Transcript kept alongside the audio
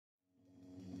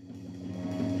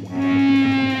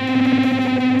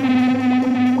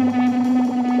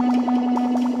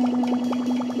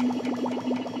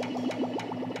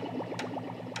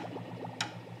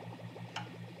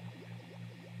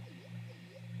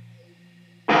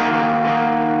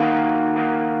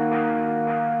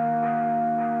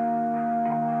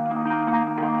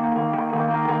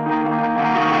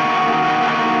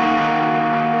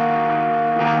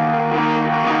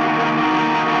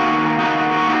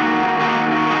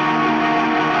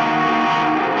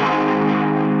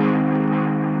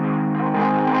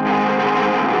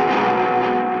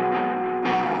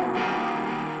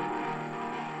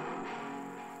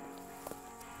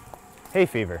hay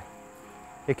fever.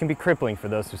 It can be crippling for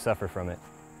those who suffer from it.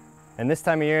 And this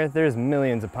time of year, there's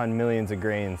millions upon millions of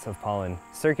grains of pollen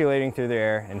circulating through the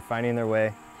air and finding their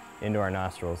way into our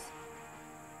nostrils.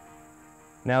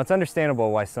 Now, it's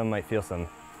understandable why some might feel some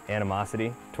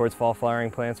animosity towards fall flowering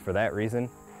plants for that reason,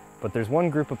 but there's one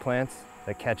group of plants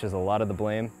that catches a lot of the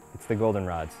blame. It's the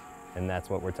goldenrods, and that's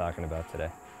what we're talking about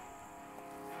today.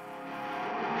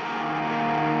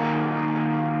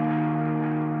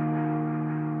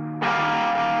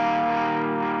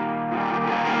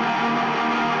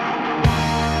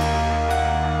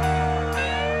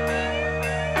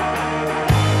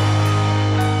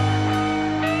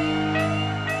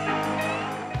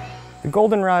 The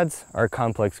goldenrods are a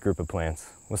complex group of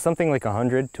plants. With something like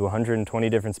 100 to 120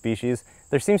 different species,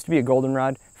 there seems to be a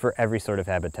goldenrod for every sort of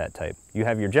habitat type. You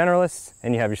have your generalists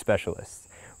and you have your specialists.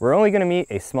 We're only going to meet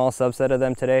a small subset of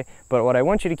them today, but what I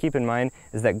want you to keep in mind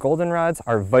is that goldenrods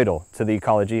are vital to the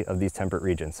ecology of these temperate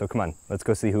regions. So come on, let's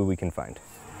go see who we can find.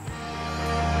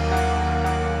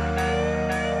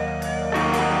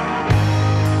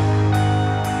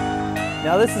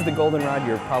 Now this is the goldenrod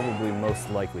you're probably most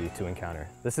likely to encounter.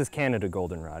 This is Canada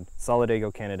goldenrod,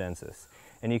 Solidago canadensis.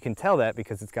 And you can tell that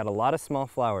because it's got a lot of small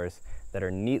flowers that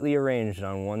are neatly arranged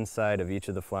on one side of each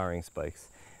of the flowering spikes.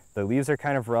 The leaves are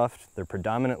kind of roughed, they're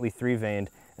predominantly three-veined,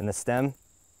 and the stem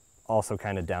also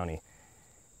kind of downy.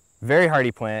 Very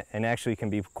hardy plant and actually can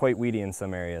be quite weedy in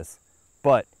some areas,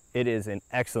 but it is an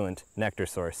excellent nectar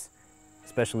source,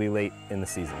 especially late in the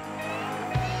season.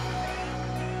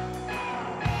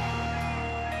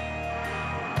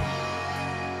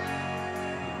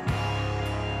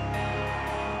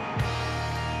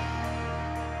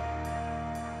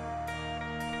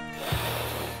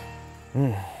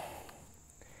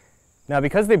 Now,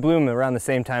 because they bloom around the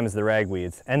same time as the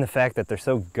ragweeds, and the fact that they're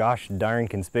so gosh darn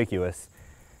conspicuous,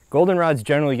 goldenrods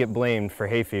generally get blamed for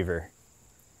hay fever.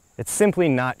 It's simply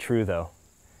not true though.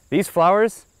 These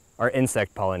flowers are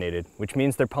insect pollinated, which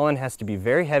means their pollen has to be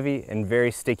very heavy and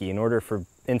very sticky in order for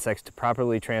insects to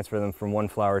properly transfer them from one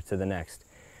flower to the next.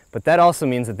 But that also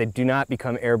means that they do not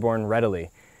become airborne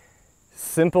readily.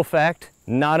 Simple fact,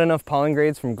 not enough pollen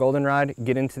grades from goldenrod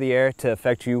get into the air to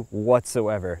affect you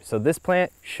whatsoever. So this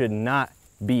plant should not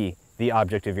be the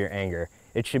object of your anger.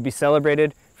 It should be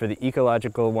celebrated for the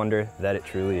ecological wonder that it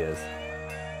truly is.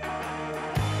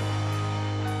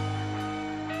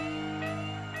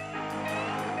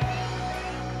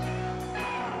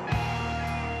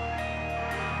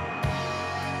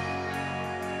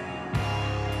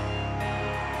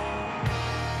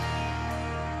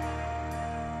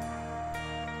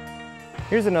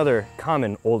 Here's another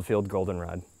common old-field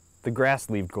goldenrod, the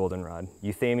grass-leaved goldenrod,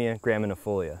 Euthamia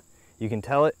graminifolia. You can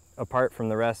tell it apart from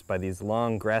the rest by these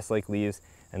long grass-like leaves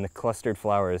and the clustered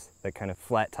flowers that kind of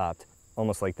flat-topped,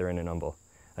 almost like they're in an umbel.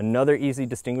 Another easy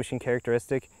distinguishing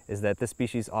characteristic is that this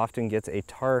species often gets a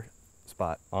tar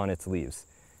spot on its leaves.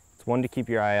 It's one to keep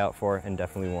your eye out for and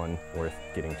definitely one worth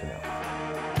getting to know.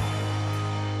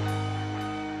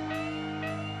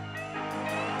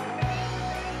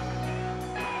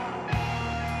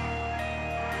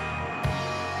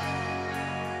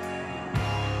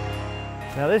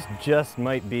 Now this just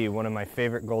might be one of my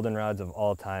favorite goldenrods of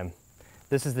all time.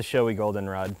 This is the Showy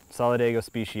goldenrod, Solidago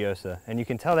speciosa, and you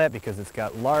can tell that because it's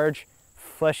got large,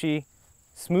 fleshy,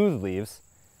 smooth leaves,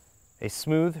 a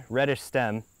smooth reddish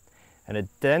stem, and a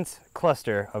dense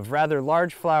cluster of rather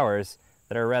large flowers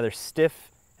that are rather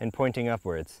stiff and pointing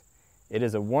upwards. It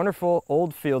is a wonderful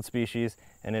old field species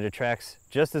and it attracts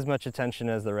just as much attention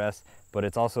as the rest, but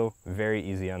it's also very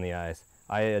easy on the eyes.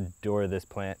 I adore this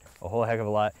plant a whole heck of a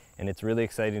lot, and it's really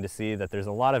exciting to see that there's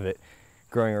a lot of it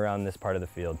growing around this part of the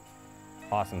field.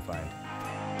 Awesome find.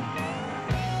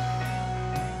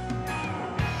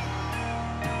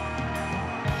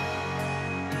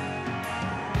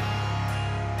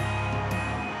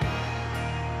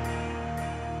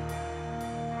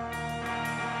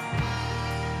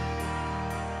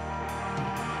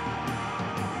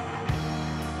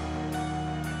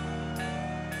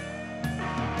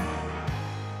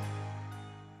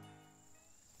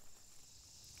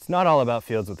 It's not all about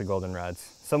fields with the goldenrods.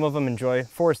 Some of them enjoy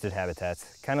forested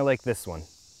habitats, kind of like this one,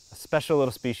 a special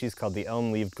little species called the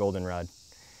Elm-leaved goldenrod,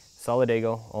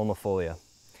 Solidago ulmifolia.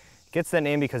 It gets that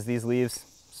name because these leaves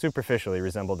superficially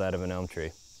resemble that of an elm tree.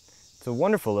 It's a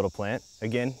wonderful little plant,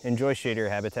 again, enjoys shadier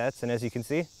habitats, and as you can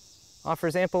see,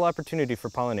 offers ample opportunity for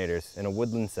pollinators in a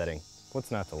woodland setting. What's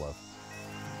not to love?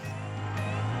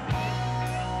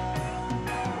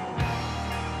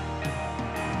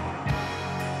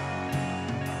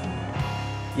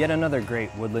 Yet another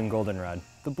great woodland goldenrod,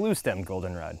 the blue-stemmed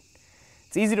goldenrod.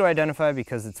 It's easy to identify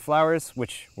because its flowers,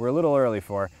 which we're a little early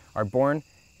for, are born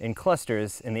in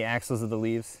clusters in the axils of the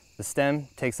leaves. The stem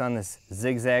takes on this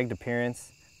zigzagged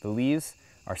appearance. The leaves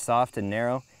are soft and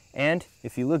narrow, and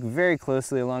if you look very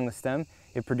closely along the stem,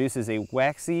 it produces a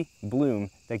waxy bloom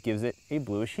that gives it a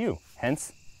bluish hue,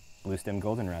 hence blue stem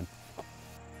goldenrod.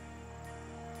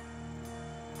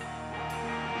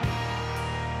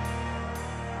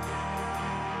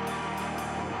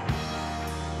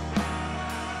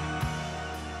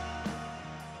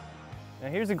 Now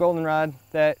here's a goldenrod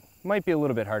that might be a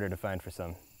little bit harder to find for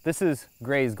some. This is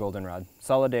Gray's goldenrod,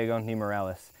 Solidago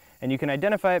nemoralis, and you can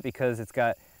identify it because it's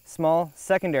got small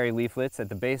secondary leaflets at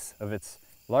the base of its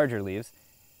larger leaves,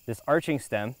 this arching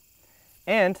stem,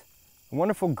 and a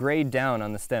wonderful gray down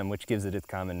on the stem, which gives it its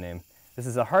common name. This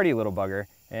is a hardy little bugger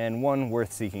and one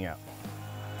worth seeking out.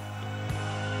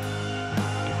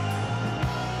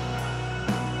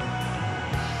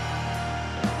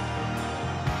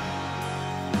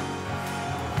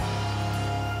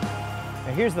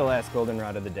 Now here's the last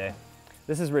goldenrod of the day.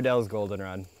 This is Riddell's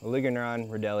goldenrod, Oligoneuron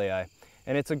riddellii,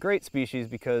 and it's a great species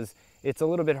because it's a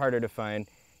little bit harder to find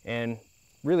and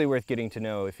really worth getting to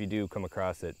know if you do come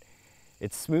across it.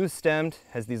 It's smooth stemmed,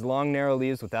 has these long narrow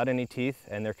leaves without any teeth,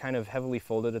 and they're kind of heavily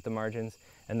folded at the margins,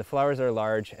 and the flowers are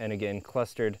large and again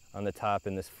clustered on the top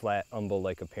in this flat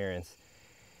umbel-like appearance.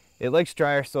 It likes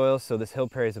drier soils, so this hill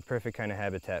prairie is a perfect kind of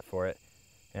habitat for it,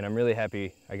 and I'm really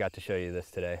happy I got to show you this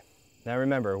today. Now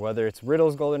remember, whether it's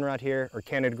Riddell's goldenrod here or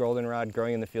Canada goldenrod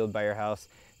growing in the field by your house,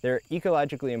 they're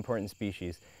ecologically important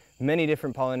species. Many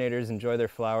different pollinators enjoy their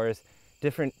flowers,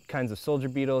 different kinds of soldier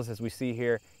beetles, as we see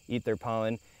here, eat their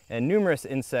pollen, and numerous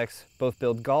insects both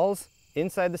build galls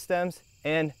inside the stems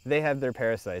and they have their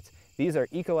parasites. These are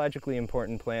ecologically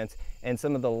important plants and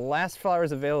some of the last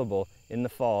flowers available in the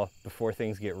fall before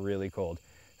things get really cold.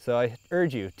 So I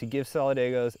urge you to give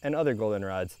Solidagos and other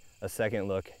goldenrods a second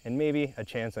look and maybe a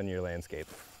chance on your landscape.